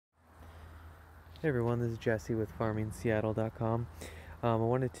Hey everyone, this is Jesse with farmingseattle.com. I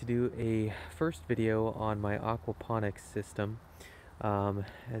wanted to do a first video on my aquaponics system.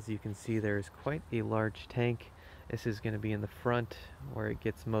 As you can see, there's quite a large tank. This is going to be in the front where it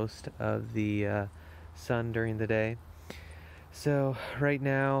gets most of the sun during the day. So right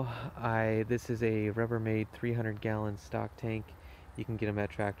now, this is a Rubbermaid 300-gallon stock tank. You can get them at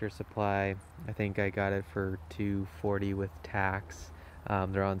Tractor Supply. I think I got it for $2.40 with tax.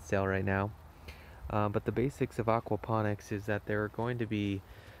 They're on sale right now. But the basics of aquaponics is that there are going to be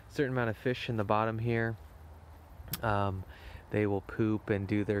a certain amount of fish in the bottom here. They will poop and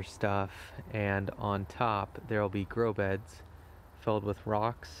do their stuff, and on top there will be grow beds filled with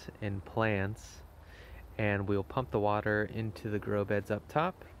rocks and plants, and we'll pump the water into the grow beds up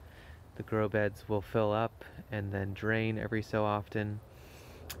top. The grow beds will fill up and then drain every so often,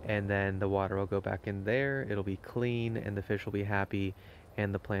 and then the water will go back in there. It'll be clean and the fish will be happy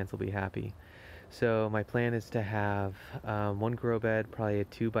and the plants will be happy. So my plan is to have one grow bed, probably a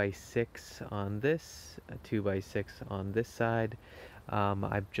 2x6 on this, a 2x6 on this side.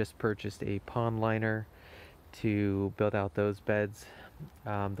 I've just purchased a pond liner to build out those beds.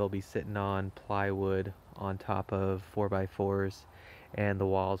 They'll be sitting on plywood on top of 4x4s, and the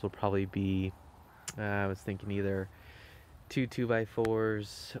walls will probably be, I was thinking either two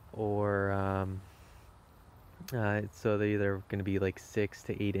 2x4s or so they're either going to be like 6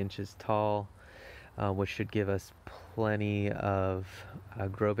 to 8 inches tall. Which should give us plenty of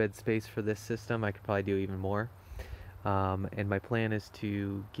grow bed space for this system. I could probably do even more. And my plan is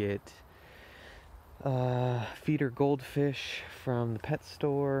to get feeder goldfish from the pet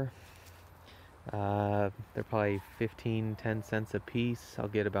store. They're probably 10 cents a piece. I'll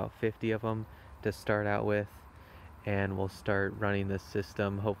get about 50 of them to start out with, and we'll start running this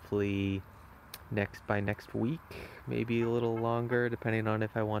system hopefully by next week, maybe a little longer, depending on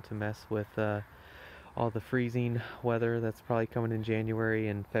if I want to mess with all the freezing weather that's probably coming in January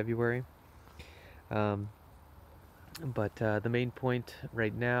and February. But the main point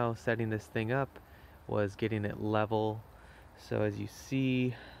right now, setting this thing up, was getting it level. So as you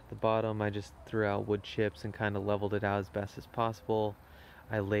see, the bottom, I just threw out wood chips and kind of leveled it out as best as possible.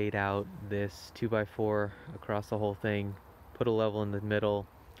 I laid out this 2x4 across the whole thing, put a level in the middle,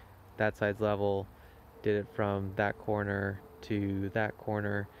 that side's level, did it from that corner to that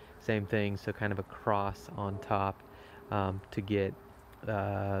corner, same thing, so kind of a cross on top to get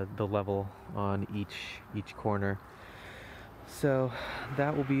the level on each corner. So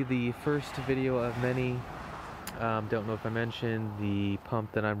that will be the first video of many. Don't know if I mentioned, the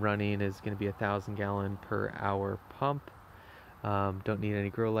pump that I'm running is going to be a 1,000-gallon per hour pump. Don't need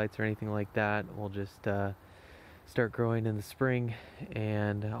any grow lights or anything like that. We'll just start growing in the spring,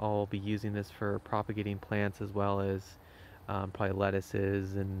 and I'll be using this for propagating plants as well as probably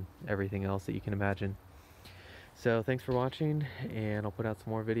lettuces and everything else that you can imagine. So thanks for watching, and I'll put out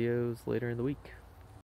some more videos later in the week.